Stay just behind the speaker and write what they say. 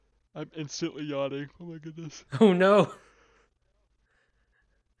I'm instantly yawning. Oh my goodness. Oh no.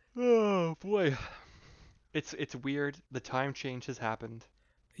 Oh boy. It's weird. The time change has happened.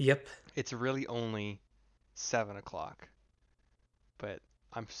 Yep. It's really only 7 o'clock, but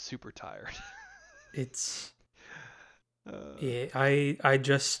I'm super tired. It's uh, yeah, I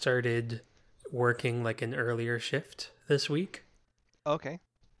just started working like an earlier shift this week. okay.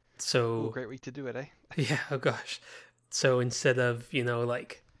 Ooh, So, great week to do it, eh? yeah, oh gosh. So instead of,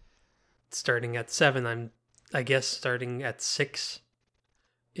 like starting at 7, I guess starting at 6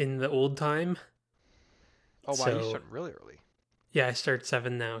 in the old time. Oh wow, you So, start really early. yeah, I start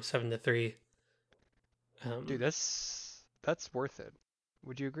 7 now, 7 to 3. Dude, Um that's worth it.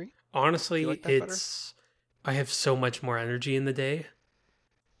 Would you agree? Do you Honestly, like that better? I have so much more energy in the day.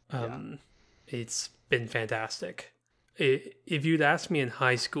 Yeah. Um, it's been fantastic. If you'd asked me in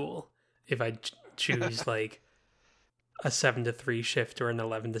high school if I'd choose like a 7 to 3 shift or an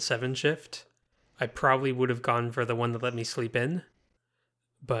 11 to 7 shift, I probably would have gone for the one that let me sleep in.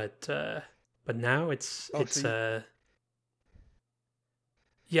 But now Oh, so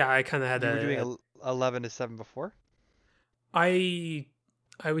yeah, I kind of had you were doing 11 to 7 before? I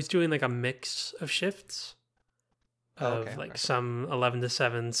I was doing like a mix of shifts Oh, okay, of like okay. some 11 to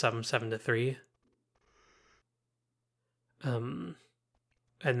 7, some 7 to 3. Um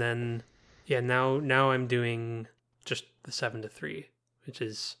and then yeah, now I'm doing just the 7 to 3, which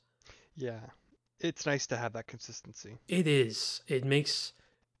is Yeah. It's nice to have that consistency. it makes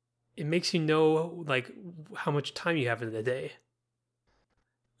you know like how much time you have in the day.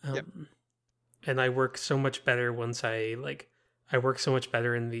 Yep. Um and I work so much better I work so much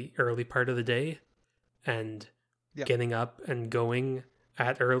better in the early part of the day, and Yep. getting up and going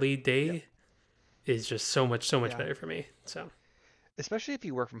at early Yep. day is just so much Yeah. better for me. So, Especially if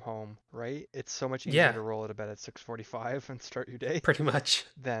you work from home, right? It's so much easier yeah, to roll out of bed at 6:45 and start your day pretty much.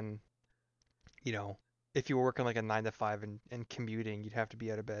 than, you know, if you were working like a 9 to 5 and commuting, you'd have to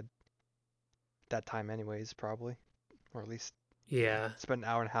be out of bed that time anyways, probably. Or at least, Yeah. spend an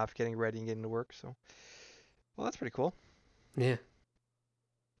hour and a half getting ready and getting to work. So, well, that's pretty cool. Yeah.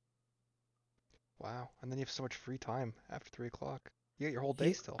 Wow. And then you have so much free time after 3 o'clock. You got your whole day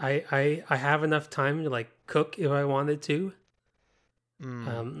Yeah, still. I have enough time to like cook if I wanted to. Hmm.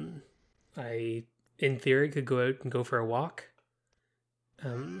 Um I in theory could go out and go for a walk.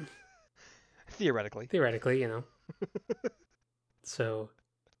 Um Theoretically. Theoretically, So,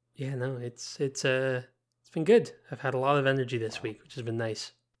 yeah, no, it's been good. I've had a lot of energy this Wow. week, which has been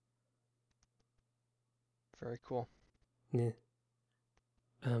nice. Very cool. Yeah.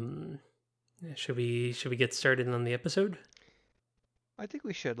 Um yeah, should we get started on the episode? I think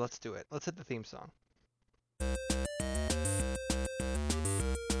we should. Let's do it. Let's hit the theme song.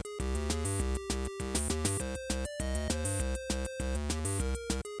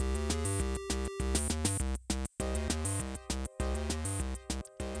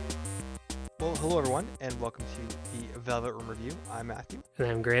 Well, hello everyone, and welcome to the Velvet Room Review. I'm Matthew, And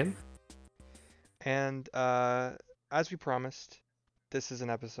I'm Graham. and as we promised, this is an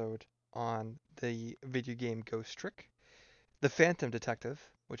episode on the video game Ghost Trick, The Phantom Detective,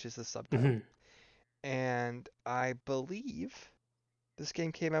 which is the subtitle. Mhm. And I believe this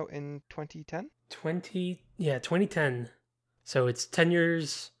game came out in 2010. 2010. So it's 10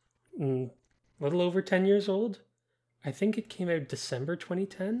 years, little over 10 years old. I think it came out December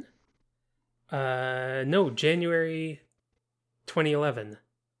 2010. No, January 2011.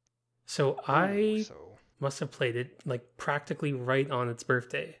 So Ooh, I so must have played it like practically right on its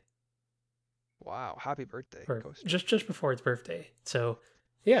birthday, wow, happy birthday, or Ghost Trick. just before its birthday. So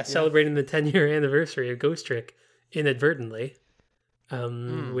yeah, Yeah. celebrating the 10-year anniversary of Ghost Trick inadvertently,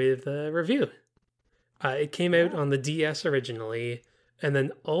 Hmm. with a review. It came out Yeah. on the DS originally, and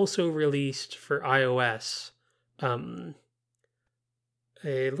then also released for iOS. Um,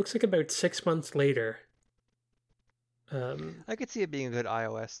 it looks like about 6 months later. Um, I could see it being a good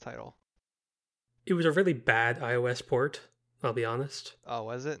iOS title. it was a really bad iOS port, I'll be honest. Oh,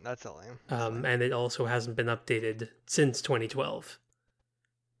 was it? That's a lame. That's lame. And it also hasn't been updated since 2012.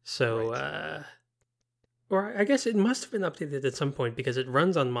 So, Right. or I guess it must have been updated at some point because it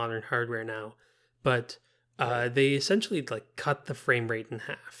runs on modern hardware now. But Right. they essentially like cut the frame rate in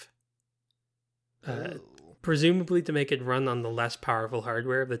half. Uh, Oh. Presumably to make it run on the less powerful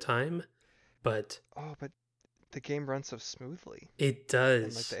hardware of the time, but Oh, but the game runs so smoothly, it and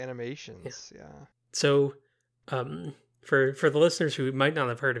like does. the Yeah. animations, yeah. So, um, for the listeners who might not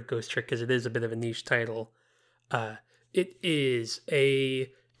have heard of Ghost Trick, because it is a bit of a niche title, uh, it is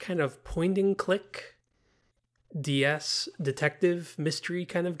a kind of point and click DS detective mystery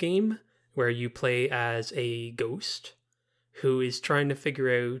kind of game where you play as a ghost who is trying to figure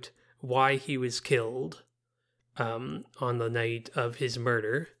out why he was killed on the night of his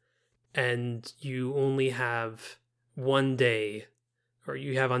murder, and you only have one day, or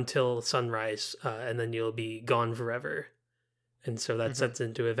you have until sunrise, and then you'll be gone forever. And so that Hmm. sets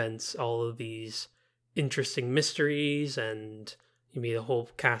into events all of these interesting mysteries, and you meet a whole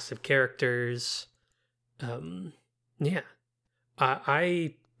cast of characters. Um, yeah,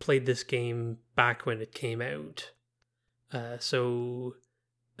 I played this game back when it came out.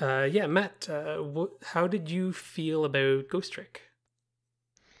 Yeah, Matt, how did you feel about Ghost Trick?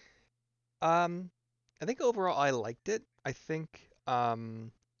 Um, I think overall I liked it. I think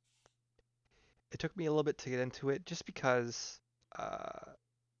it took me a little bit to get into it just because uh,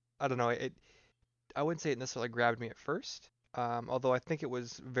 I don't know, I wouldn't say it necessarily grabbed me at first. Although I think it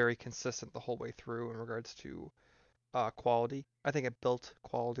was very consistent the whole way through in regards to quality. I think it built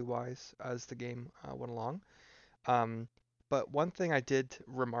quality wise as the game went along. Um, but one thing I did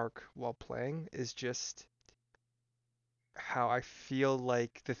remark while playing is just how I feel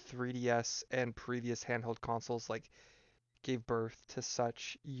like the 3DS and previous handheld consoles like gave birth to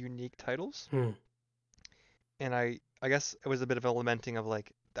such unique titles. Hmm. And I guess it was a bit of a lamenting of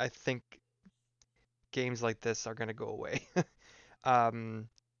like I think games like this are gonna go away. um,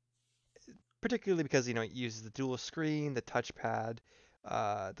 Particularly because it uses the dual screen, the touchpad,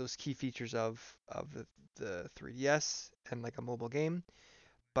 those key features of the 3DS and like a mobile game.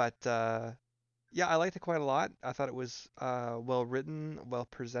 But yeah, I liked it quite a lot. I thought it was well written, well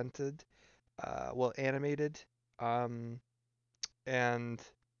presented, well animated, um, and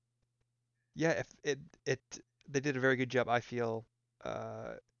yeah, if it they did a very good job, I feel,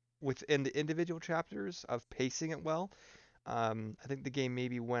 uh, within the individual chapters of pacing it well. I think the game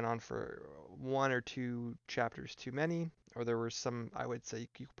maybe went on for one or two chapters too many, or there were some I would say you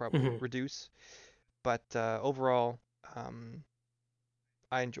could probably Hmm. reduce. But overall, um,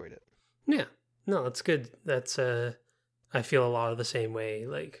 I enjoyed it. Yeah, no, that's good. That's I feel a lot of the same way.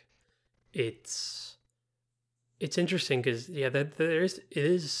 Like it's it's interesting because yeah, that it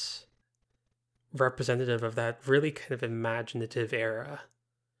is representative of that really kind of imaginative era.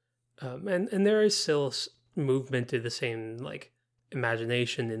 And there is still movement to the same like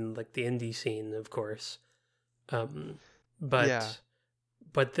imagination in like the indie scene, of course. Um, Yeah,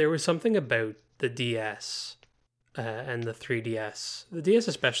 but there was something about the DS and the 3DS, the DS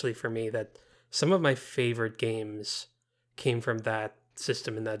especially for me, that some of my favorite games came from that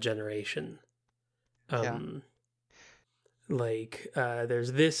system in that generation. yeah. Um,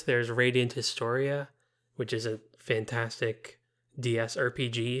 there's Radiant Historia, which is a fantastic DS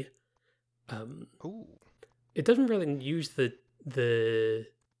RPG. Um, Ooh, it doesn't really use the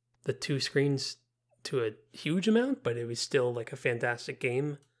the two screens to a huge amount, but it was still like a fantastic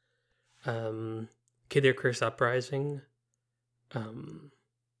game. Um, Kid Icarus Uprising, um,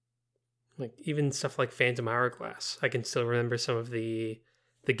 like even stuff like Phantom Hourglass. I can still remember some of the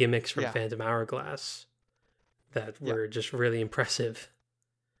gimmicks from yeah, Phantom Hourglass that yeah, were just really impressive.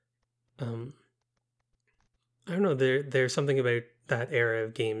 Um, I don't know. There's something about that era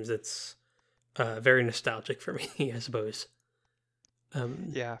of games that's very nostalgic for me. I suppose.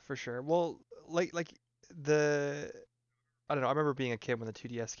 Um, yeah, for sure. Well, like the I don't know. I remember being a kid when the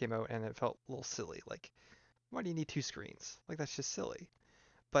 2DS came out, and it felt a little silly. Like, why do you need two screens? Like, that's just silly.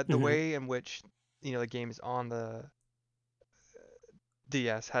 But the mhm, way in which the games on the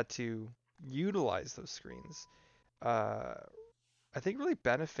DS had to utilize those screens, uh, I think really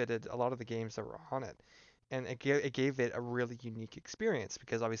benefited a lot of the games that were on it, and it gave it a really unique experience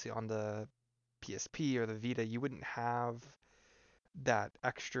because obviously on the PSP or the Vita you wouldn't have that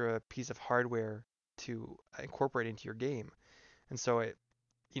extra piece of hardware to incorporate into your game, and so it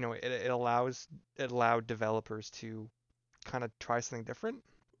allowed developers to kind of try something different,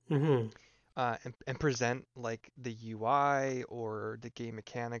 mhm. and present like the UI or the game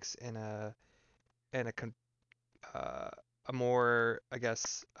mechanics in uh, a more, I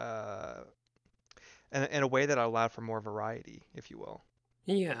guess, in a way that allowed for more variety, if you will.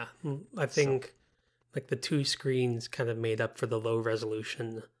 Yeah, I So think like the two screens kind of made up for the low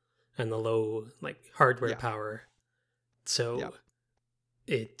resolution and the low like hardware yeah, power. yeah, So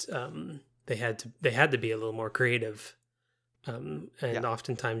it they had to be a little more creative. And yeah.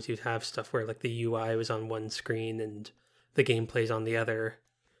 oftentimes you'd have stuff where like the UI was on one screen and the gameplay's on the other.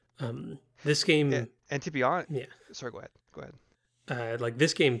 This game, And to be honest, yeah, sorry, go ahead, go ahead. like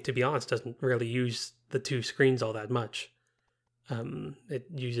this game, to be honest, doesn't really use the two screens all that much. It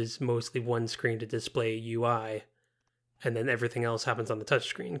uses mostly one screen to display UI, and then everything else happens on the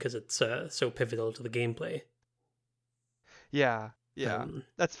touchscreen because it's so pivotal to the gameplay. Yeah, yeah, Um,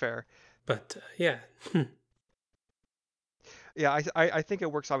 that's fair. but yeah, Yeah, I think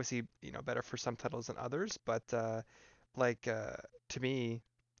it works obviously, better for some titles than others, but like to me,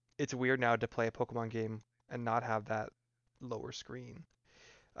 it's weird now to play a Pokemon game and not have that lower screen.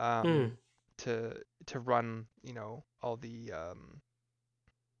 Hmm. Um, to run, all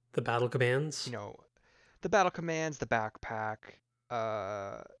The battle you commands. know, the battle commands, the backpack,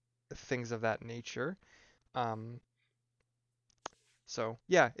 uh, things of that nature. Um, so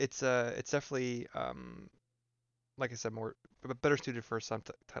yeah, it's definitely like I said, better suited for some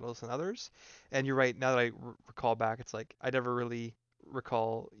titles than others. And you're right. Now that I recall back, it's like I never really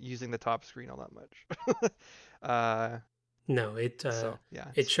recall using the top screen all that much. uh, No, it so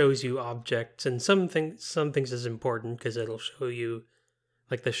yeah, it shows you objects, and some things is important because it'll show you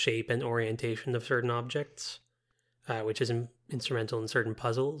like the shape and orientation of certain objects, which is instrumental in certain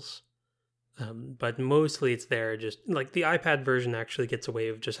puzzles. But mostly it's there just like the iPad version actually gets away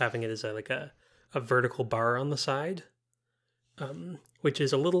with just having it as a vertical bar on the side, which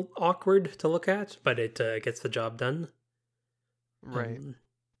is a little awkward to look at, but it gets the job done. right. Um,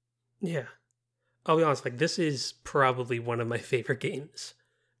 yeah, I'll be honest, like this is probably one of my favorite games.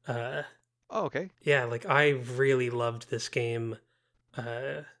 Uh, Oh, okay. yeah, like I really loved this game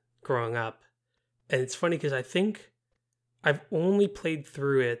uh, growing up, and it's funny because I think I've only played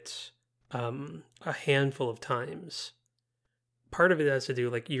through it a handful of times. Part of it has to do,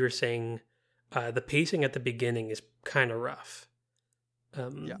 like you were saying, the pacing at the beginning is kind of rough.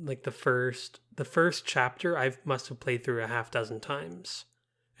 Yeah. Like the first chapter, I must have played through a half dozen times,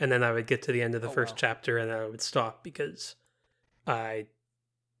 and then I would get to the end of the Oh, first wow. chapter and I would stop because I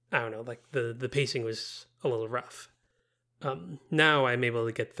I don't know, like the pacing was a little rough. Now I'm able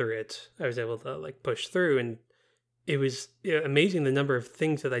to get through it. I was able to like push through, and it was amazing the number of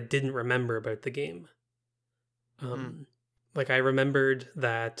things that I didn't remember about the game. Mm. Um, like I remembered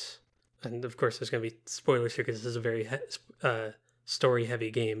that, and of course there's going to be spoilers here because this is a very story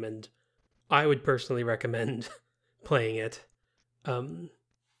heavy game, and I would personally recommend playing it. Um,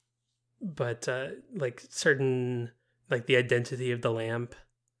 but like certain like the identity of the lamp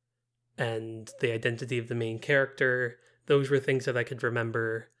and the identity of the main character, those were things that I could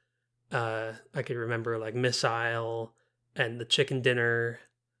remember. I could remember like Missile and the chicken dinner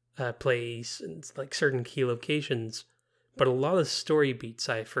place and like certain key locations, but a lot of story beats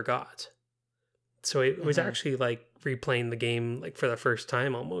I forgot. So it was Mm-hmm. actually like replaying the game like for the first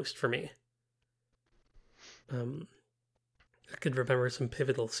time almost for me. Um, I could remember some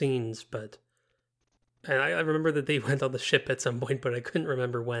pivotal scenes, but and I remember that they went on the ship at some point, but I couldn't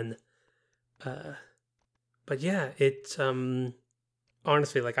remember when. Uh, but yeah, it's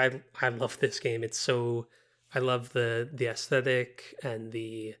honestly like I love this game. It's so I love the aesthetic and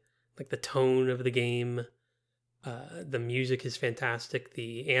the like the tone of the game. The music is fantastic.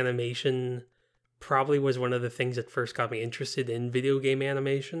 The animation probably was one of the things that first got me interested in video game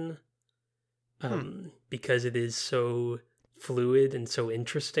animation, Hmm. because it is so fluid and so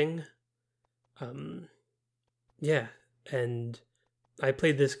interesting. Um, yeah, and I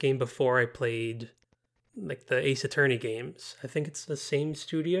played this game before I played like the Ace Attorney games. I think it's the same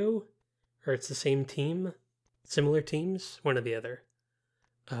studio or it's the same team, similar teams, one or the other.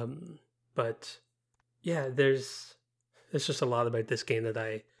 Um, but yeah, there's just a lot about this game that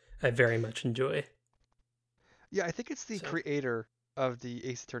I very much enjoy. Yeah, I think it's the So, creator of the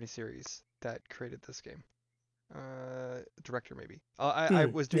Ace Attorney series that created this game. Director maybe. I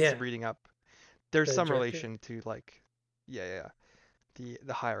was doing some yeah, reading up. There's the some director. relation to like, yeah, yeah, yeah,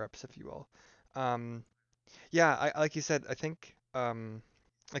 the higher ups, if you will. Um, yeah, I like you said. I think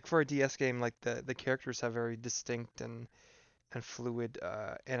like for a DS game, like the characters have very distinct and fluid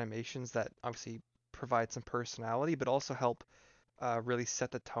animations that obviously provide some personality, but also help really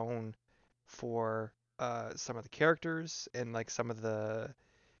set the tone for some of the characters and like some of the,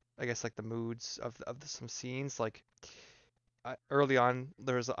 I guess, like the moods of some scenes. Like early on,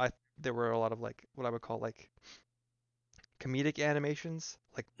 there were a lot of like what I would call like comedic animations,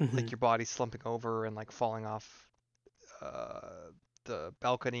 like Hmm. your body slumping over and like falling off uh, the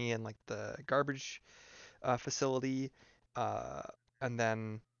balcony and like the garbage facility, uh, and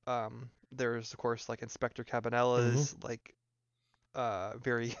then there's of course like Inspector Hmm. Cabanella's like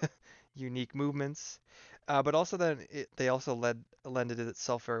very unique movements, but also then they also lended it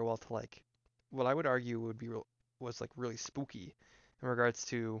itself very well to like what I would argue would be was like really spooky in regards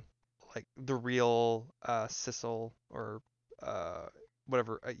to like the real Sissel or uh,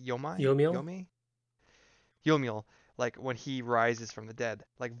 whatever Yomiel. Yomiel, like when he rises from the dead,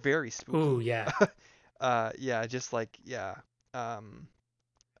 like very Ooh, spooky. yeah. Yeah, just like yeah, um,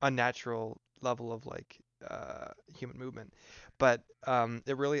 unnatural level of like human movement, but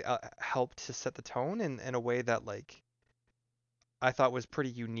it really helped to set the tone in a way that like I thought was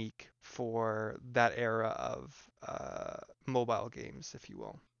pretty unique for that era of mobile games, if you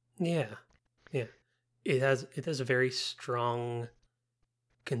will. Yeah. Yeah. It has a very strong,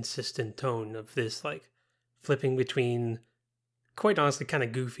 consistent tone of this like flipping between quite honestly kind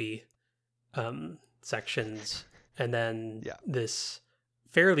of goofy sections and then Yeah. this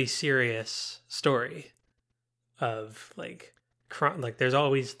fairly serious story of like like there's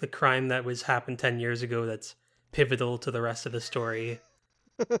always the crime that was happened 10 years ago that's pivotal to the rest of the story.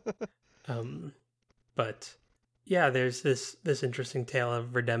 um but yeah, there's this interesting tale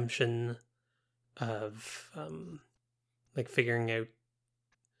of redemption, of like figuring out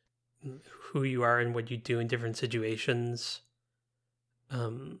who you are and what you do in different situations,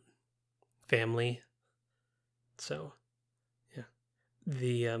 um family. So yeah,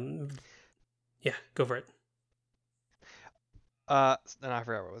 the yeah, go for it. And I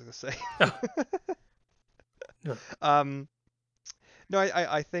forgot what I was gonna say. Oh no. um, no,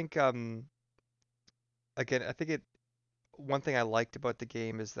 I think again, I think it. One thing I liked about the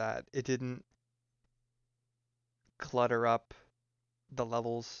game is that it didn't clutter up the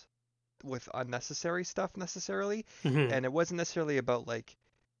levels with unnecessary stuff necessarily, Hmm. and it wasn't necessarily about like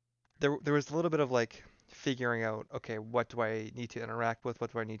there was a little bit of like figuring out, okay, what do I need to interact with,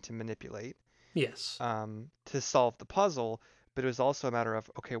 what do I need to manipulate Yes. to solve the puzzle, but it was also a matter of,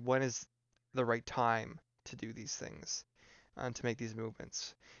 okay, when is the right time to do these things and to make these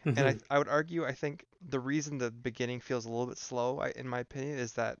movements. And Hmm. I would argue, I think the reason the beginning feels a little bit slow, in my opinion,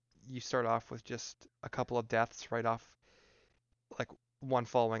 is that you start off with just a couple of deaths right off, like one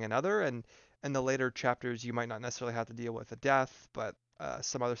following another, and in the later chapters you might not necessarily have to deal with a death, but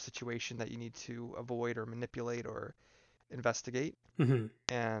some other situation that you need to avoid or manipulate or investigate, Hmm.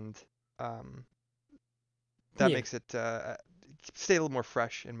 and um, that Yeah, makes it stay a little more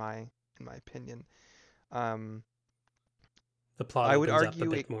fresh in my opinion. Um, the plot I would opens up a argue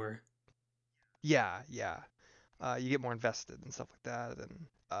bit it, more. yeah, yeah. You get more invested and stuff like that,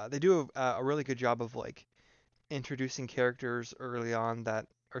 and they do a really good job of like introducing characters early on that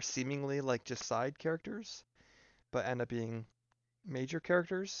are seemingly like just side characters, but end up being major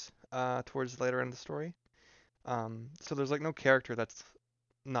characters towards later in the story. So there's like no character that's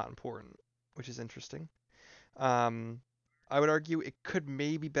not important, which is interesting. Um, I would argue it could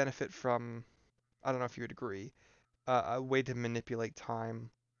maybe benefit from, I don't know if you would agree, a way to manipulate time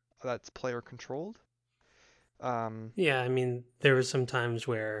that's player controlled. Um, Yeah, I mean, there was some times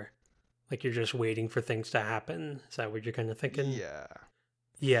where like you're just waiting for things to happen. Is that what you're kind of thinking? yeah,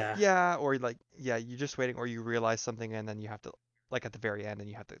 Yeah. yeah, or like yeah, you're just waiting, or you realize something and then you have to like at the very end and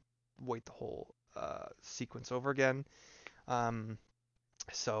you have to wait the whole sequence over again. Um,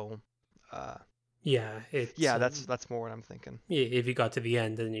 so uh, Yeah, it's yeah, that's more what I'm thinking. yeah, if you got to the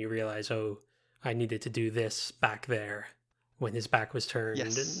end and you realize, oh, I needed to do this back there when his back was turned,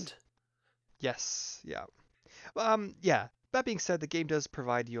 Yes, and yes, yeah. Yeah. That being said, the game does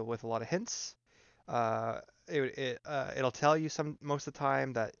provide you with a lot of hints. It'll tell you some most of the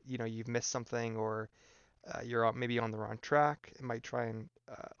time that you've missed something or you're maybe on the wrong track. It might try and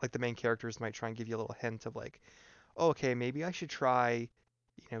like the main characters might try and give you a little hint of like, oh, okay, maybe I should try,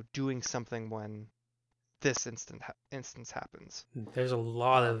 doing something when this instance happens. there's a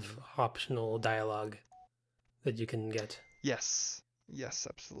lot of Um, optional dialogue that you can get. yes, yes,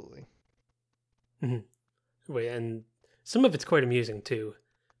 absolutely. Mhm. Wait, and some of it's quite amusing too.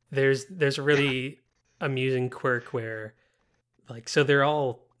 There's a Yeah. really amusing quirk where like so they're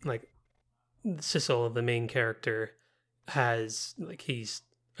all like Sissel, the main character, has like he's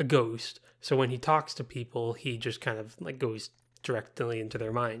a ghost. So when he talks to people, he just kind of like goes directly into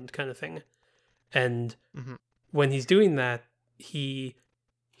their mind, kind of thing. And Hmm. when he's doing that, he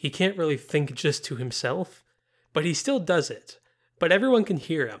he can't really think just to himself, but he still does it. But everyone can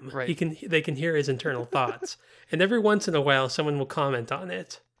hear him. Right. They can hear his internal thoughts. And every once in a while someone will comment on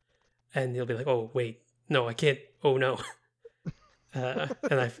it and he'll be like, "Oh, wait. No, I can't. Oh no." And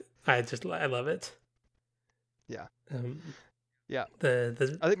I love it. Yeah. Um, Yeah.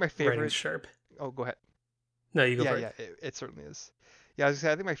 the I think my writing's favorite. sharp. Oh, go ahead. No, you go Yeah, for it. yeah, it certainly is. Yeah, I was gonna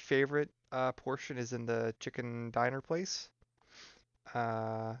say, I think my favorite portion is in the chicken diner place.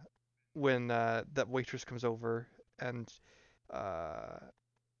 Uh, when that waitress comes over and uh,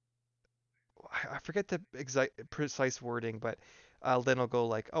 I forget the exact precise wording, but Lynn will go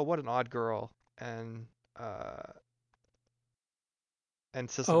like, "Oh, what an odd girl," uh, and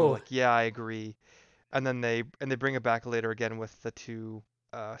Sis will go Oh, like, "Yeah, I agree." And then they bring it back later again with the two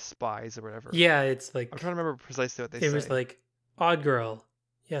spies or whatever. yeah, it's I'm trying like to remember precisely what they it was say. like odd girl.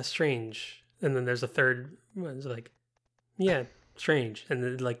 Yeah, strange. And then there's a third one's like, yeah, strange. And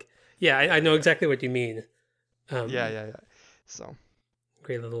then like, yeah, I Yeah, know yeah, exactly what you mean. yeah, Um, yeah, yeah. So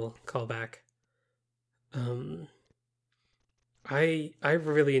Great little callback. I've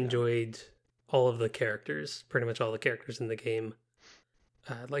really yeah. enjoyed all of the characters, pretty much all the characters in the game.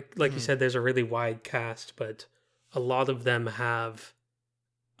 Like you Mhm. said, there's a really wide cast, but a lot of them have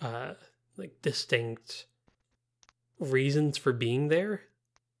uh, like distinct reasons for being there.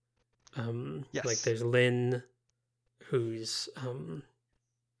 Like Yes. there's Lynn, who's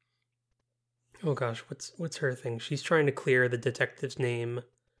oh gosh, what's her thing? She's trying to clear the detective's name,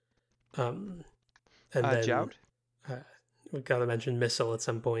 um, and then Jout? uh, we gotta mention Missile at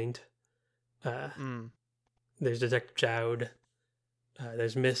some point. Uh, Mm. there's Detective Jowd.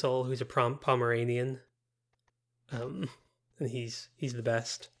 There's Missile, who's a Pomeranian, um, and he's the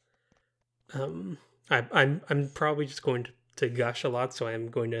best. Um, I'm probably just going to gush a lot, so I'm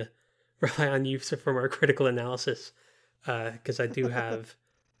going to rely on you from our critical analysis, because I do have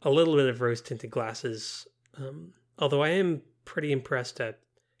a little bit of rose tinted glasses. Although I am pretty impressed at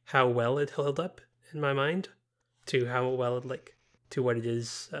how well it held up in my mind to how well it to what it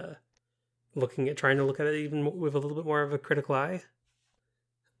is. Trying to look at it even with a little bit more of a critical eye.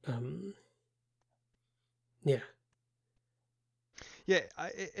 Um, yeah. Yeah,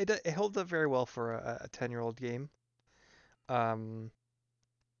 it holds up very well for a 10-year-old game. Um,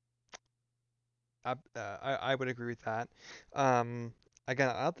 I would agree with that. Um, Again,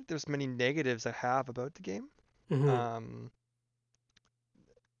 I don't think there's many negatives I have about the game. Hmm. Um,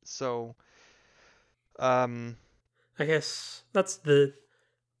 so um, I guess that's the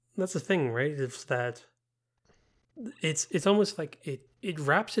thing, right? It's that it's almost like it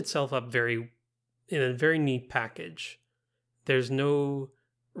wraps itself up very in a very neat package. There's no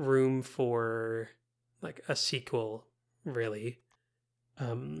room for like a sequel, really.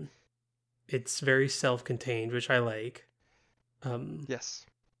 Um, it's very self-contained, which I like. Um, yes.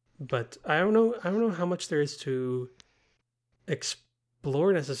 but I don't know how much there is to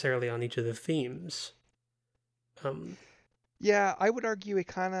explore necessarily on each of the themes. Um, Yeah, I would argue it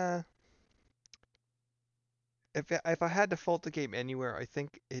kind of if I had to fault the game anywhere, I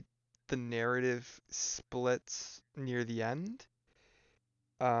think the narrative splits near the end.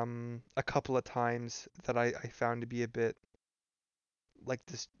 A couple of times that I found to be a bit like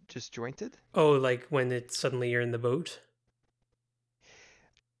disjointed. oh, like when it's suddenly you're in the boat.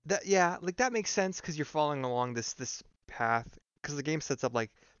 That yeah, like that makes sense because you're following along this path because the game sets up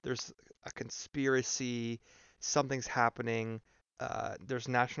like there's a conspiracy, something's happening, there's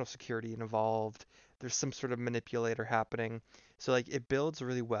national security involved, there's some sort of manipulator happening. So like it builds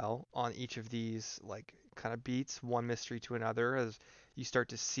really well on each of these like kind of beats, one mystery to another as you start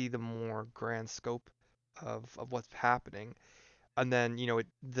to see the more grand scope of what's happening. And then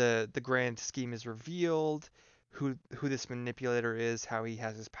the grand scheme is revealed, who this manipulator is, how he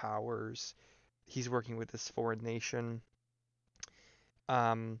has his powers. He's working with this foreign nation.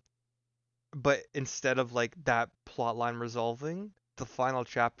 Um, but instead of like that plot line resolving, the final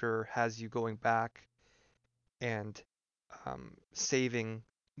chapter has you going back and saving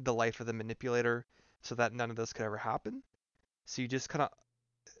the life of the manipulator so that none of this could ever happen. So you just kind of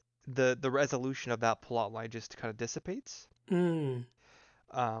the resolution of that plot line just kind of dissipates. Mm.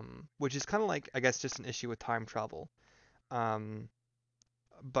 Which is kind of like I guess just an issue with time travel. Um,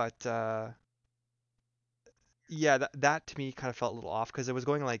 but yeah, that to me kind of felt a little off because it was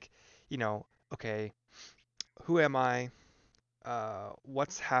going like, okay, who am I?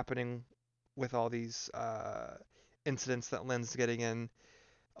 What's happening with all these incidents that Lynn's getting in?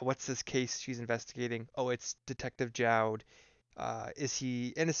 What's this case she's investigating? Oh, it's Detective Jowd. Is he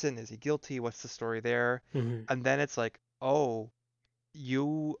innocent? Is he guilty? What's the story there? Hmm. And then it's like, oh,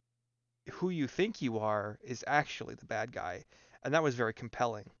 you who you think you are is actually the bad guy, and that was very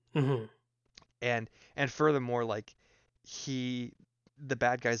compelling. Hmm. And furthermore, like he, the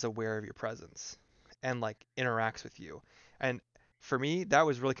bad guy's aware of your presence and like interacts with you, and for me that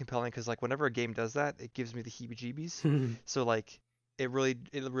was really compelling because like whenever a game does that, it gives me the heebie-jeebies. Hmm. So like it really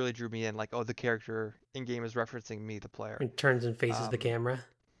drew me in. Like oh, the character in game is referencing me, the player. It turns and faces the Um, camera.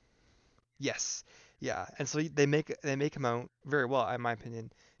 yes, yeah, and so they make him out very well, in my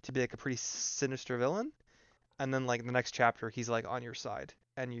opinion, to be like a pretty sinister villain. And then like the next chapter he's like on your side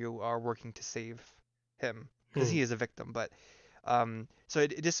and you are working to save him because Mm. he is a victim. But so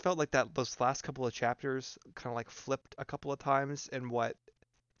it just felt like that those last couple of chapters kind of like flipped a couple of times in what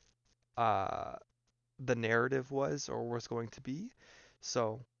uh the narrative was or was going to be.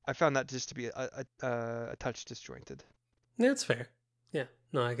 So I found that just to be a touch disjointed. That's fair. Yeah.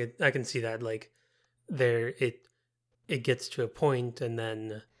 No, I can see that. Like there, it gets to a point, and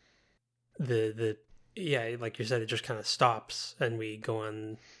then the yeah, like you said, it just kind of stops, and we go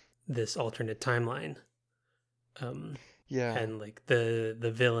on this alternate timeline. Um. Yeah. and like the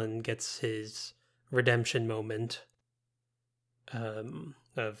villain gets his redemption moment,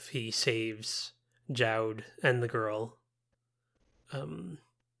 of he saves Jowd and the girl, um,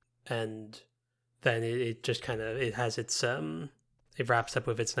 and then it just kind of it has its it wraps up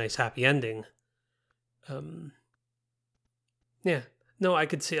with its nice happy ending. Um, yeah, no, I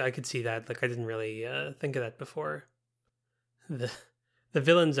could see that. Like I didn't really think of that before. The the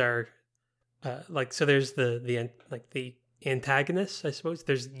villains are like so. There's like the antagonist, I suppose.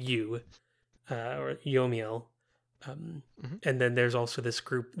 There's you or Yomiel, um, Hmm. and then there's also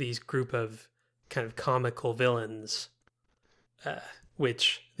these group of kind of comical villains, uh,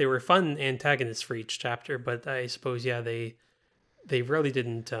 which they were fun antagonists for each chapter. But I suppose yeah, they really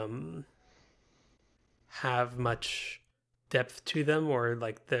didn't have much depth to them or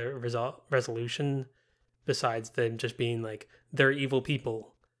like the resolution besides them just being like they're evil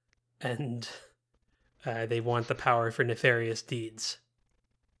people and they want the power for nefarious deeds.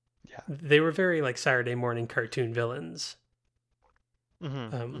 Yeah. They were very like Saturday morning cartoon villains. Hmm.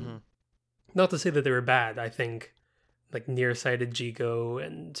 Hmm. Um, Not to say that they were bad. I think like Nearsighted Jigo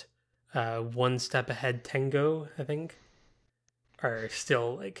and One Step Ahead Tengo, I think, are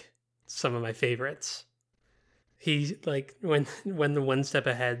still like some of my favorites. He like when the One Step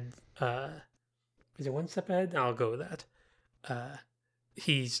Ahead is it One Step Ahead? I'll go with that.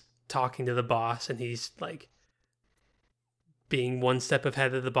 He's talking to the boss and he's like being one step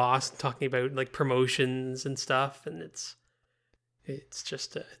ahead of the boss and talking about like promotions and stuff, and it's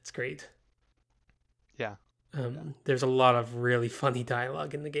just it's great. Yeah. Yeah. There's a lot of really funny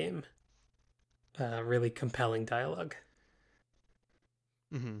dialogue in the game, really compelling dialogue.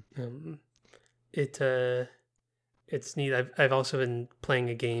 Hmm. Um, it it's neat. I've also been playing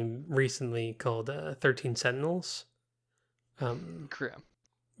a game recently called 13 Sentinels, um, Grim.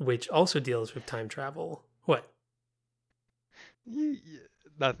 which also deals with time travel. What?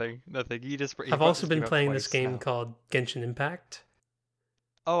 Nothing. Nothing. You I've brought also this been game up playing this twice game now. called Genshin Impact.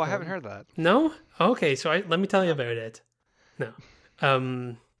 Oh, I haven't heard that. No? Okay, so let me tell you No. about it. No.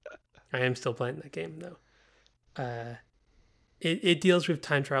 Um, I am still playing that game though. It deals with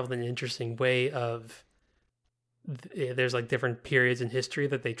time travel in an interesting way of there's like different periods in history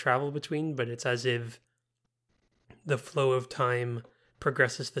that they travel between, but it's as if the flow of time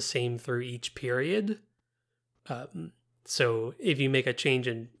progresses the same through each period. Um, so if you make a change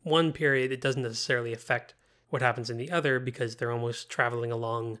in one period, it doesn't necessarily affect what happens in the other because they're almost traveling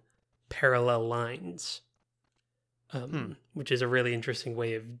along parallel lines, Hmm. which is a really interesting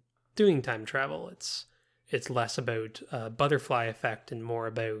way of doing time travel. It's less about butterfly effect and more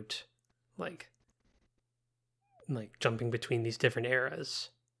about like jumping between these different eras.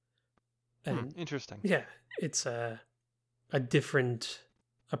 Hmm. And Interesting. yeah, it's a different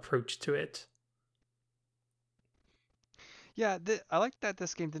approach to it. Yeah, I like that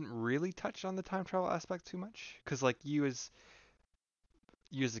this game didn't really touch on the time travel aspect too much, because like you as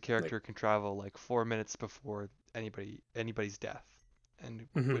the Like, character can travel like 4 minutes before anybody's death, and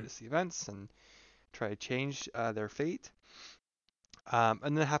mhm. witness the events and try to change their fate.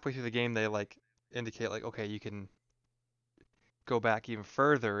 And then halfway through the game, they like indicate like, okay, you can go back even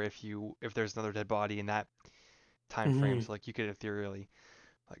further if there's another dead body in that time frame. Mhm. So like you could ethereally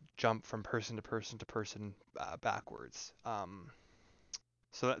like jump from person to person to person backwards.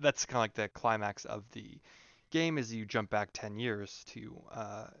 So that's kind of like the climax of the game is you jump back 10 years to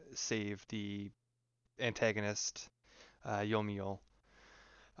save the antagonist, Yomiel,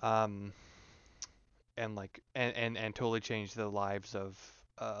 um, and totally change the lives of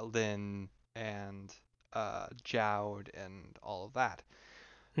Lynn and Jowd and all of that.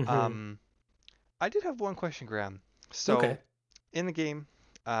 Mhm. Um, I did have one question, Graham. Okay. So in the game,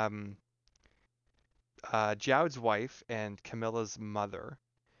 um, Jowd's wife and Camilla's mother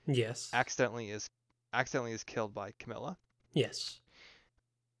Yes. accidentally is accidentally is killed by Camilla. Yes.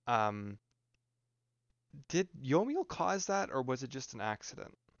 Um, did Yomiel cause that, or was it just an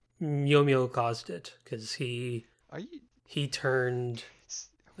accident? Yomio caused it because Are you he turned s-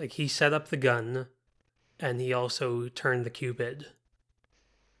 like he set up the gun and he also turned the cupid.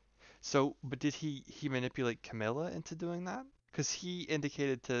 so? But did he manipulate Camilla into doing that? Because he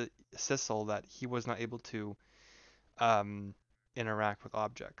indicated to Sissel that he was not able to um interact with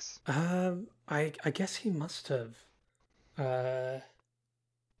objects. I guess he must have. Uh,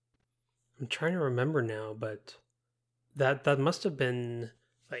 I'm trying to remember now, but that must have been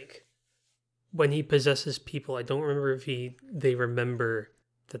like when he possesses people. I don't remember if they remember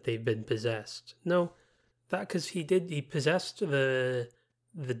that they've been possessed. No, that because he possessed the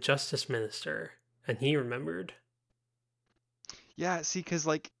justice minister and he remembered. Yeah, see, because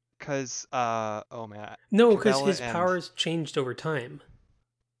like Cause oh man, No, because Cabela his and powers changed over time.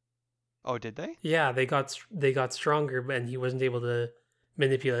 oh, did they? Yeah, they got stronger, and he wasn't able to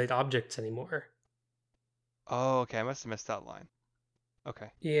manipulate objects anymore. Oh, okay. I must have missed that line.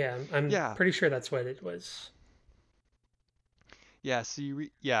 Okay. Yeah, I'm Yeah. pretty sure that's what it was. Yeah. So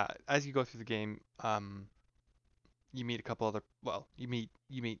yeah, as you go through the game, you meet a couple other. Well, you meet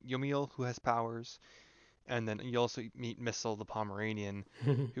Yomiel who has powers, and then you also meet Missile the Pomeranian,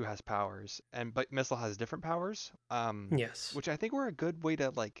 who has powers. And but Missile has different powers, Yes. which I think were a good way to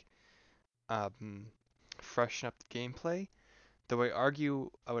like um freshen up the gameplay. Though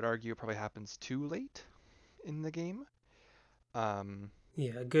I would argue it probably happens too late in the game. Um,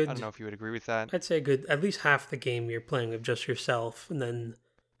 Yeah, I don't good. know if you would agree with that. I'd say good. At least half the game you're playing with just yourself, and then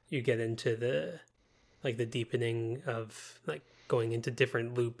you get into the deepening of like going into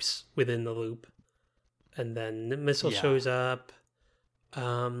different loops within the loop, and then the missile Yeah. shows up.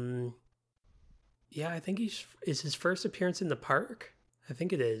 Um, yeah, I think is his first appearance in the park. I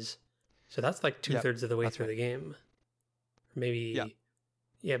think it is. So that's like two Yep. thirds of the way That's through right. the game, Yeah. maybe.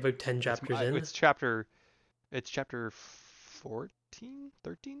 Yeah, about 10 chapters in. It's chapter 14,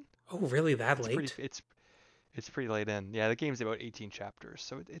 13. Oh, really? That It's pretty late? it's pretty late in. Yeah, the game's about 18 chapters,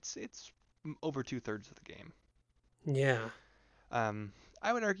 so it's over 2/3 of the game. Yeah. Um,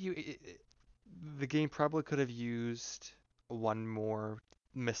 I would argue the game probably could have used one more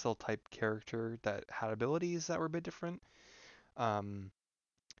missile type character that had abilities that were a bit different. Um,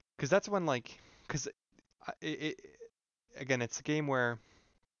 because that's when like because again it's a game where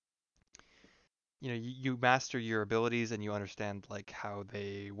you master your abilities and you understand like how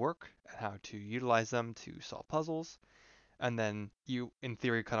they work and how to utilize them to solve puzzles, and then you in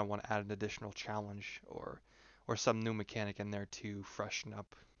theory kind of want to add an additional challenge or some new mechanic in there to freshen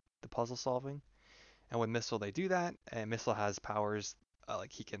up the puzzle solving. And with Missile they do that, and Missile has powers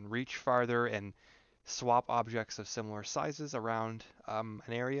like he can reach farther and swap objects of similar sizes around an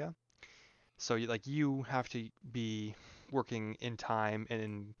area. So you have to be working in time and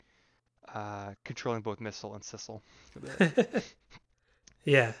in controlling both Missile and Sissel,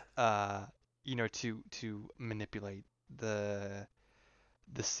 Yeah. uh, to manipulate the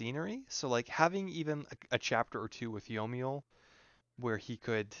the scenery. So like having even a chapter or two with Yomiel where he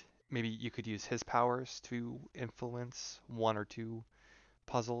could maybe you could use his powers to influence one or two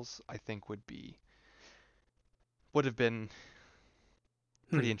puzzles, I think would have been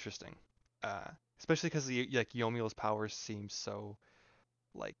pretty Hmm. interesting. Uh, Especially because like Yomiel's powers seem so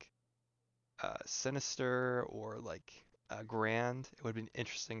like sinister or like grand. It would have been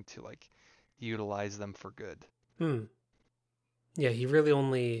interesting to like utilize them for good. Hmm. Yeah, he really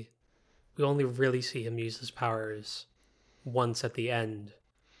only we only really see him use his powers once at the end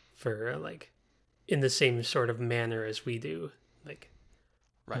for like in the same sort of manner as we do. Like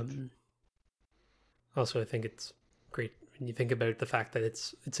Right. um also I think it's great when you think about the fact that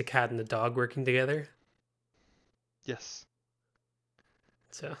it's a cat and a dog working together. Yes.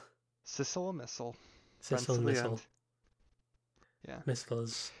 So Sissel and Missile. Friends Sissel to and the Missile. end. Yeah. Missile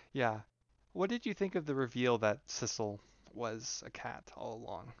is Yeah. What did you think of the reveal that Sissel was a cat all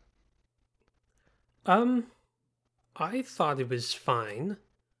along? um I thought it was fine.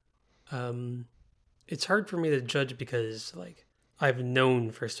 Um it's hard for me to judge because like I've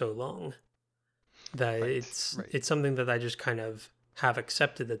known for so long that Right. Right. it's something that I just kind of have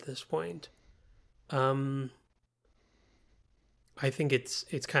accepted at this point. Um, I think it's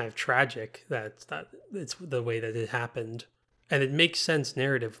kind of tragic that it's the way that it happened, and it makes sense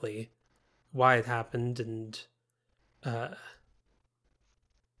narratively why it happened, and uh,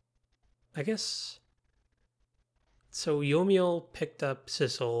 I guess so. Yomiel picked up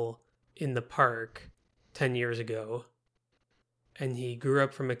Sissel in the park 10 years ago, and he grew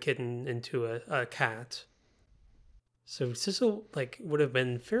up from a kitten into a cat. So Sissel like would have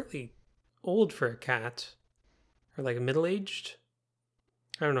been fairly old for a cat, or like middle aged.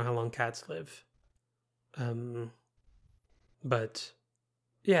 I don't know how long cats live. Um, but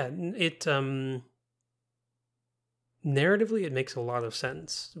yeah, it narratively it makes a lot of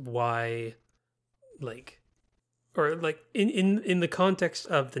sense why like or like in the context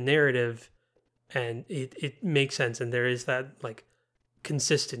of the narrative, and it makes sense, and there is that like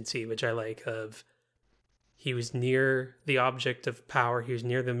consistency which I like of he was near the object of power, he was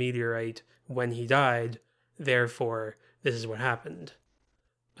near the meteorite when he died, therefore this is what happened.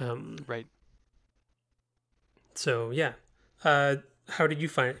 Um, Right. so yeah, how did you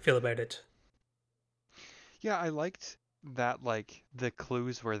feel about it? Yeah, I liked that like the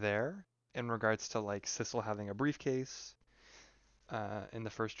clues were there in regards to like Sissel having a briefcase in the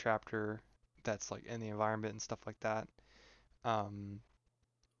first chapter that's like in the environment and stuff like that. Um,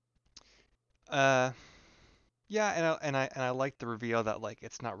 Uh, yeah, and I like the reveal that like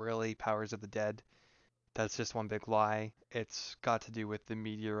it's not really powers of the dead. That's just one big lie. It's got to do with the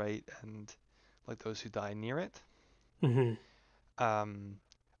meteorite and like those who die near it. Hmm. Um,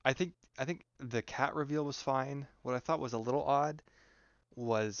 I think the cat reveal was fine. What I thought was a little odd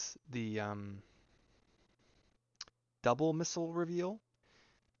was the double missile reveal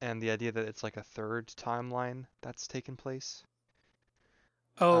and the idea that it's like a third timeline that's taken place.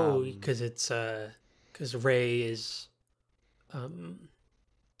 Oh, Um, because it's because Ray is um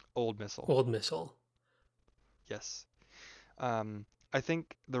old missile. old missile. Yes. I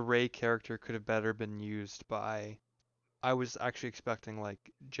think the Ray character could have better been used by. I was actually expecting like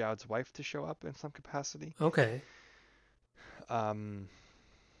Jowd's wife to show up in some capacity, Okay. um,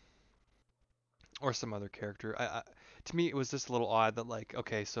 or some other character. To me, it was just a little odd that like,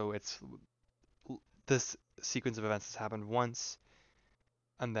 okay, so it's this sequence of events has happened once,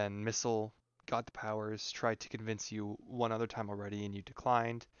 and then Missile got the powers, tried to convince you one other time already, and you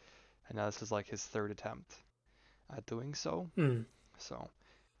declined, and now this is like his third attempt at doing so. Mm. So,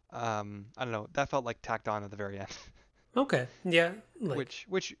 I don't know. That felt like tacked on at the very end. Okay. Yeah. Like.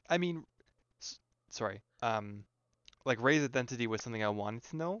 Which I mean, sorry. Like Ray's identity was something I wanted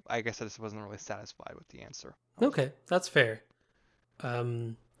to know. I guess I just wasn't really satisfied with the answer. Okay, that's fair.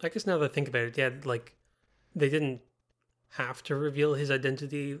 I guess now that I think about it, yeah, like they didn't have to reveal his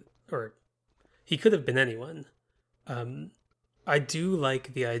identity, or he could have been anyone. Um, I do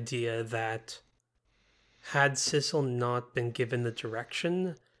like the idea that had Sissel not been given the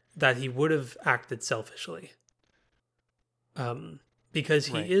direction, that he would have acted selfishly. Because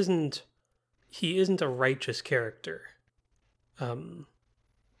Right. he isn't a righteous character. Um,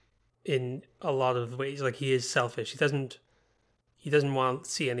 in a lot of ways, like he is selfish. He doesn't want to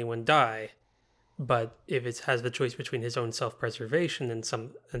see anyone die, but if it has the choice between his own self-preservation and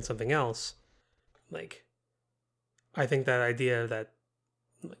something else, like I think that idea that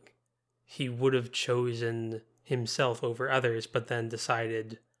like he would have chosen himself over others but then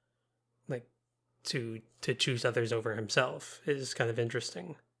decided like to choose others over himself is kind of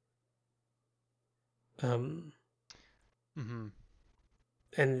interesting. um Mm-hmm.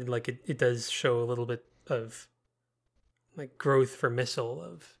 and like it does show a little bit of like growth for Missile,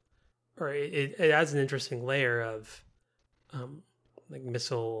 of or it adds an interesting layer of um like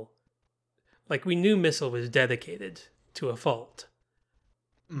Missile, like we knew Missile was dedicated to a fault,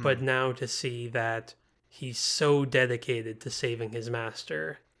 but Mm. now to see that he's so dedicated to saving his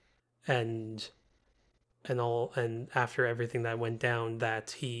master, and and after everything that went down,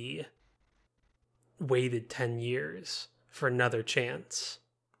 that he waited 10 years for another chance,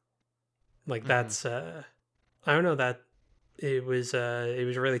 like Mm-hmm. that's I don't know, that it was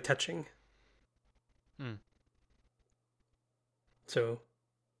really touching. Mm. So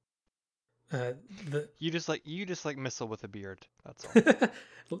uh the You just like Missile with a beard. That's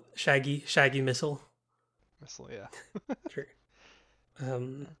all. shaggy Missile. Missile, yeah. Sure.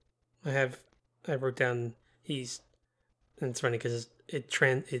 um I have, I wrote down he's, and it's funny because it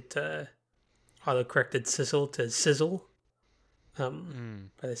auto corrected Sissel to Sizzle. Mm.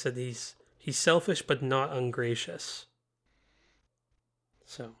 But I said he's selfish but not ungracious.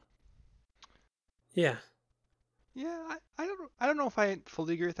 So yeah. Yeah, I don't know if I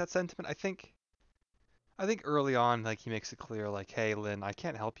fully agree with that sentiment. I think early on, like he makes it clear, like, hey, Lynn, I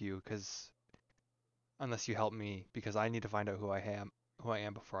can't help you because unless you help me, because I need to find out who I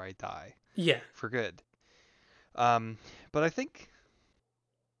am before I die Yeah. for good. Um, but I think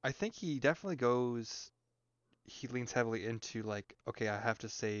he definitely goes. He leans heavily into like, okay, I have to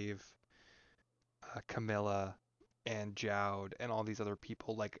save Camilla and Jowd and all these other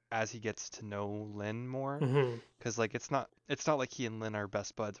people. Like as he gets to know Lynn more, Hmm. because like it's not like he and Lynn are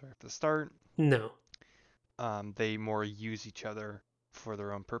best buds right at the start. No. They more use each other for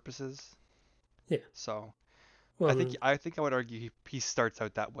their own purposes. Yeah. So I think Well, I think I would argue he starts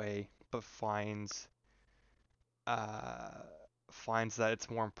out that way, but uh, finds that it's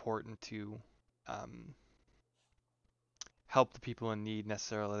more important to um, help the people in need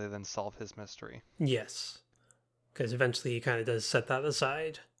necessarily than solve his mystery. yes. Because eventually he kind of does set that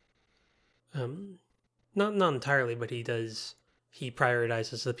aside. Um, not entirely, but he does. He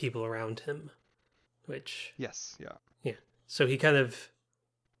prioritizes the people around him, which Yes, yeah. yeah. So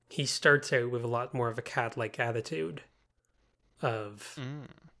he starts out with a lot more of a cat-like attitude of Mm,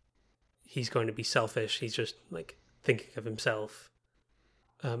 he's going to be selfish. He's just like thinking of himself,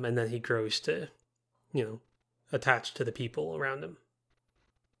 and then he grows to, you know, attach to the people around him.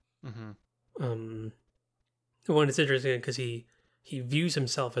 mm-hmm, Um, one is interesting because he views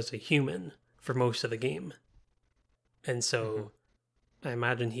himself as a human for most of the game, and mm-hmm, so I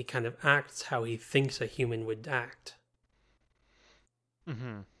imagine he kind of acts how he thinks a human would act.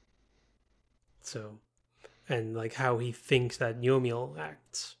 Mm-hmm. So, and like how he thinks that Yomiel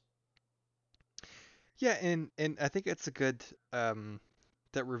acts. Yeah, and I think it's a good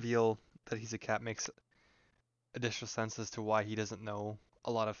that reveal that he's a cat makes additional sense as to why he doesn't know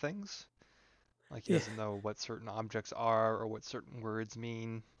a lot of things. Like he Yeah. doesn't know what certain objects are or what certain words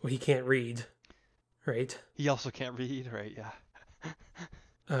mean. Well, he can't read, right? He also can't read, right? Yeah.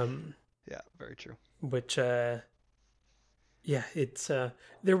 Um, Yeah, very true. which yeah, it's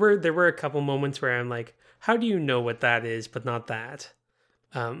there were a couple moments where I'm like, how do you know what that is, but not that?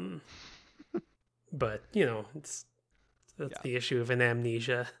 Um, but it's that's Yeah. the issue of an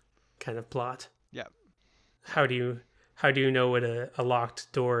amnesia kind of plot. Yeah. How do you know what a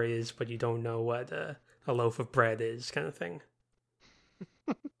locked door is, but you don't know what a loaf of bread is, kind of thing.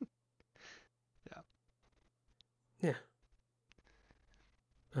 Yeah. Yeah.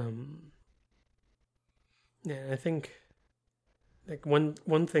 Um. Yeah, I think like one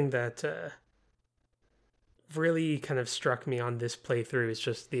thing that really kind of struck me on this playthrough is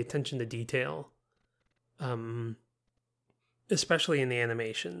just the attention to detail. Um, especially in the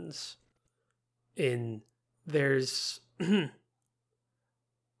animations. In there's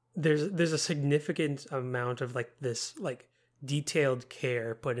there's a significant amount of like this like detailed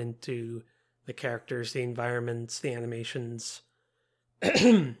care put into the characters, the environments, the animations.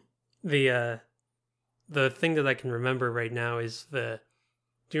 the the thing that I can remember right now is do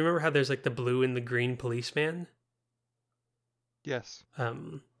you remember how there's like the blue and the green policeman? Yes.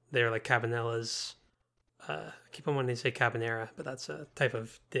 They're like cabanelas. I keep on wanting to say cabanera, but that's a type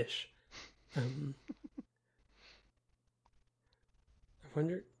of dish. Um, I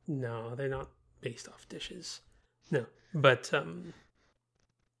wonder. No, they're not based off dishes. No, but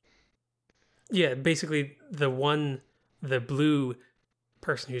yeah, basically the blue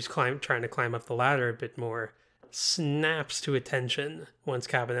person who's trying to climb up the ladder a bit more snaps to attention once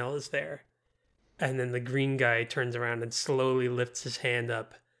Cabanel is there, and then the green guy turns around and slowly lifts his hand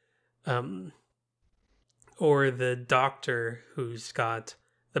up. Or the doctor who's got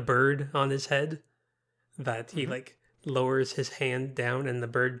the bird on his head that he Mm-hmm. like lowers his hand down and the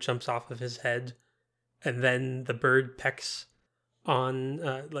bird jumps off of his head, and then the bird pecks on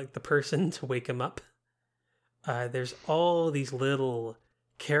like the person to wake him up. There's all these little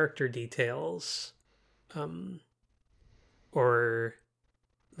character details, or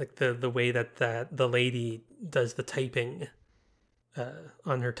like the way that the lady does the typing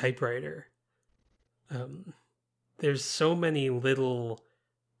on her typewriter. Um, there's so many little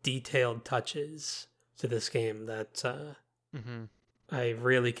detailed touches to this game that Mm-hmm. I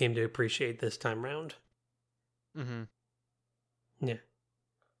really came to appreciate this time round. Mm-hmm. Yeah,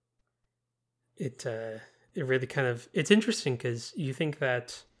 it really kind of it's interesting because you think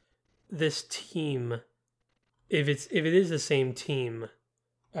that this team, if it is the same team,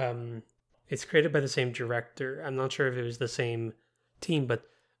 um, it's created by the same director. I'm not sure if it was the same team, but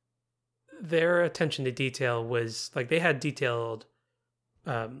their attention to detail was like they had detailed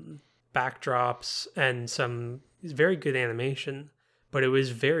um, backdrops and some very good animation, but it was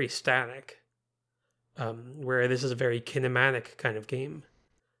very static. Where this is a very kinematic kind of game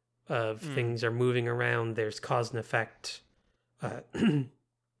of Mm. things are moving around. There's cause and effect in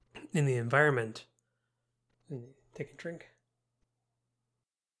the environment. Take a drink.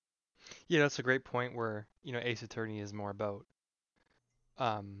 Yeah, that's a great point where, Ace Attorney is more about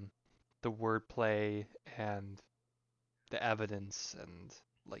um the wordplay and the evidence and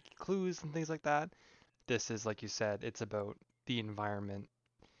like clues and things like that. This is like you said, it's about the environment,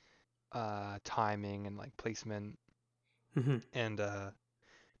 timing and like placement Mm-hmm. and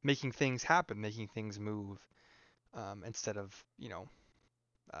making things happen, making things move, instead of,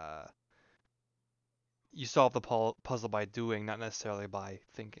 uh you solve the puzzle by doing, not necessarily by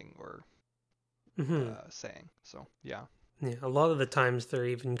thinking or Mm-hmm. saying. So, yeah. Yeah, a lot of the times they're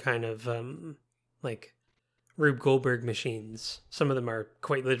even kind of like Rube Goldberg machines. Some of them are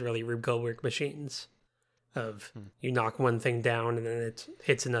quite literally Rube Goldberg machines. Of Hmm. you knock one thing down and then it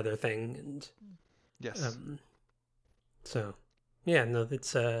hits another thing, and Yes. so yeah, no,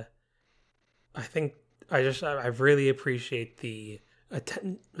 it's I think I really appreciate the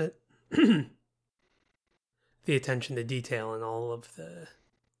attention to detail and all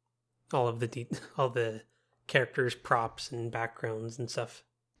the characters, props, and backgrounds and stuff.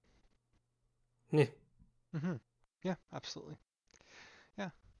 Yeah. Mm-hmm. Yeah, absolutely. Yeah.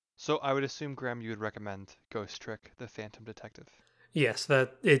 So I would assume, Graham, you would recommend Ghost Trick, the Phantom Detective. Yes,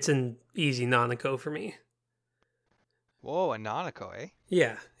 that it's an easy Nanako for me. Whoa, a Nanako, eh?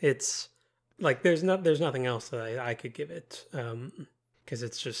 Yeah, it's like there's nothing else that I could give it. because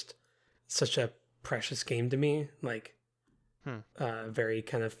it's just such a precious game to me. Like, very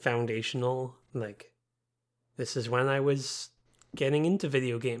kind of foundational. Like, this is when I was getting into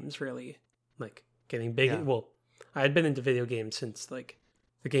video games, really. Like, getting big. Yeah. Well, I had been into video games since, like,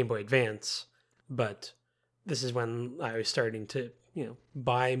 the Game Boy Advance, but this is when I was starting to,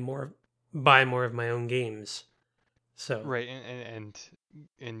 buy more of my own games. So Right, and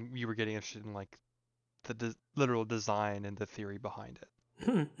you were getting interested in like the literal design and the theory behind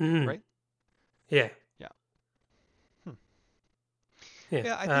it, right? Yeah. Yeah. Hmm. Yeah.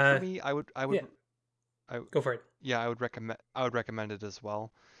 Yeah, I think for me, Yeah. Go for it. yeah, I would recommend it as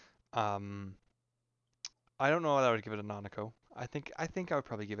well. Um, I don't know that I would give it a Nanako. I think I would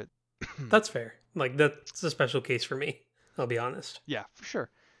probably give it. That's fair. Like, that's a special case for me. I'll be honest. Yeah, for sure,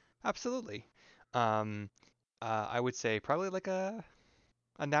 absolutely. Um, I would say probably like a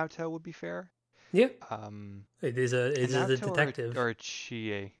Naoto would be fair. Yeah. Um, It a is a Naoto detective. or a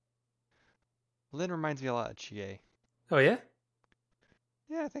Chie. Lin reminds me a lot of Chie. Oh yeah.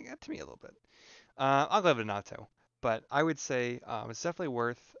 Yeah, I think to me a little bit. I'll give it a Naoto, but I would say it's definitely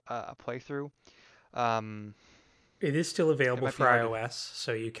worth a playthrough. Um, It is still it available might be for hard to, iOS,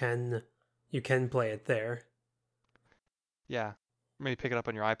 so you can play it there. yeah, maybe pick it up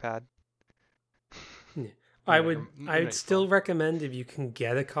on your iPad. Yeah. You I know, would your still phone. recommend, if you can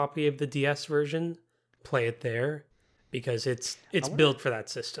get a copy of the DS version, play it there, because it's I wonder, built for that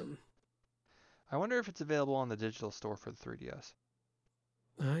system. I wonder if it's available on the digital store for the 3DS.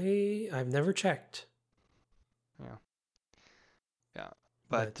 I've never checked. Yeah, yeah,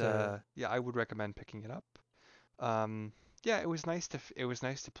 but But yeah, I would recommend picking it up. Um, yeah, it was nice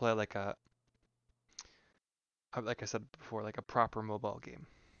to play like I said before, like a proper mobile game.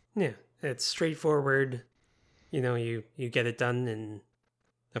 yeah, it's straightforward. You get it done in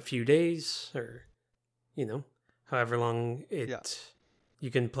a few days, or however long Yeah,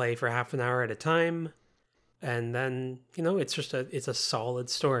 you can play for half an hour at a time, and then it's a solid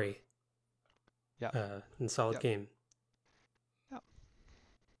story, yeah, and solid yeah, game. yeah.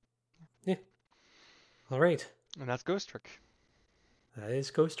 Yeah. All right. And that's Ghost Trick. That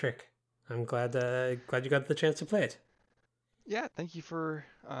is Ghost Trick. I'm glad you got the chance to play it. Yeah, thank you for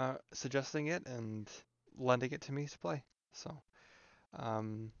suggesting it and lending it to me to play. So,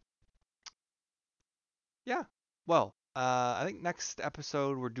 um, yeah. Well, I think next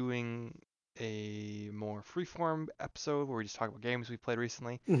episode we're doing a more freeform episode where we just talk about games we played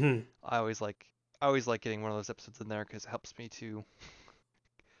recently. Mm-hmm. I always like I always like getting one of those episodes in there because it helps me to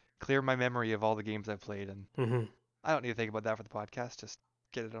clear my memory of all the games I've played, and Mm-hmm. I don't need to think about that for the podcast. Just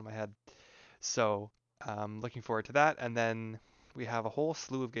get it on my head. So, looking forward to that, and then we have a whole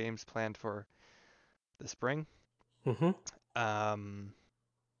slew of games planned for the spring. Mm-hmm. Um,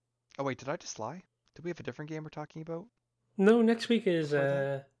 oh wait, did I just lie? Did we have a different game we're talking about No, next week is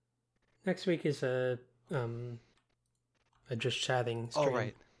before that? um a just chatting Oh stream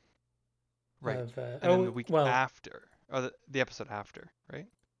right, right. of And then the week well, after, or the episode after, right?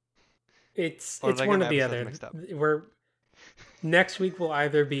 Or did it's I get one my or the episodes other. mixed up? We're Next week will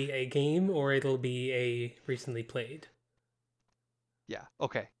either be a game or it'll be a recently played. Yeah.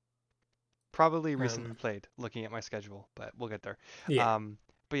 Okay. Probably recently Um, played, looking at my schedule, but we'll get there. yeah. Um,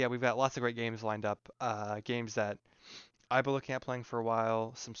 but yeah, we've got lots of great games lined up. Games that I've been looking at playing for a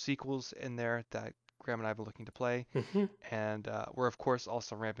while. Some sequels in there that Graham and I have been looking to play. Mm-hmm. And we're, of course,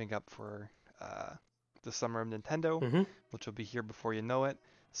 also ramping up for uh, the summer of Nintendo, Mm-hmm. which will be here before you know it.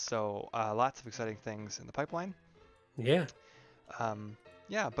 So lots of exciting things in the pipeline. Yeah.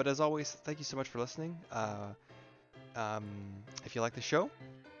 Yeah, but as always, thank you so much for listening. Um, if you like the show,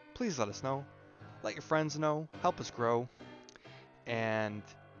 please let us know. Let your friends know. Help us grow. And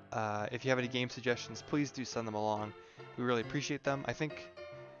if you have any game suggestions, please do send them along. We really appreciate them. I think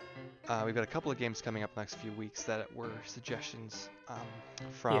we've got a couple of games coming up next few weeks that were suggestions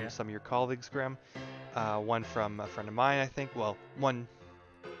from Yeah. some of your colleagues, Graham. One from a friend of mine, I think. Well, one,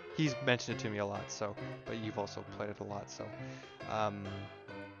 he's mentioned it to me a lot, so, but you've also played it a lot, so.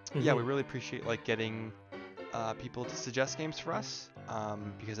 Yeah, we Mm-hmm. really appreciate like getting people to suggest games for us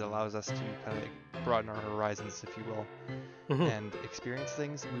because it allows us to kind of like broaden our horizons, if you will, Mm-hmm. and experience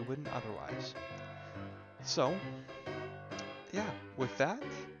things we wouldn't otherwise. So, yeah, with that,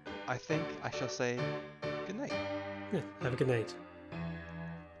 I think I shall say good night. Yeah. Have a good night.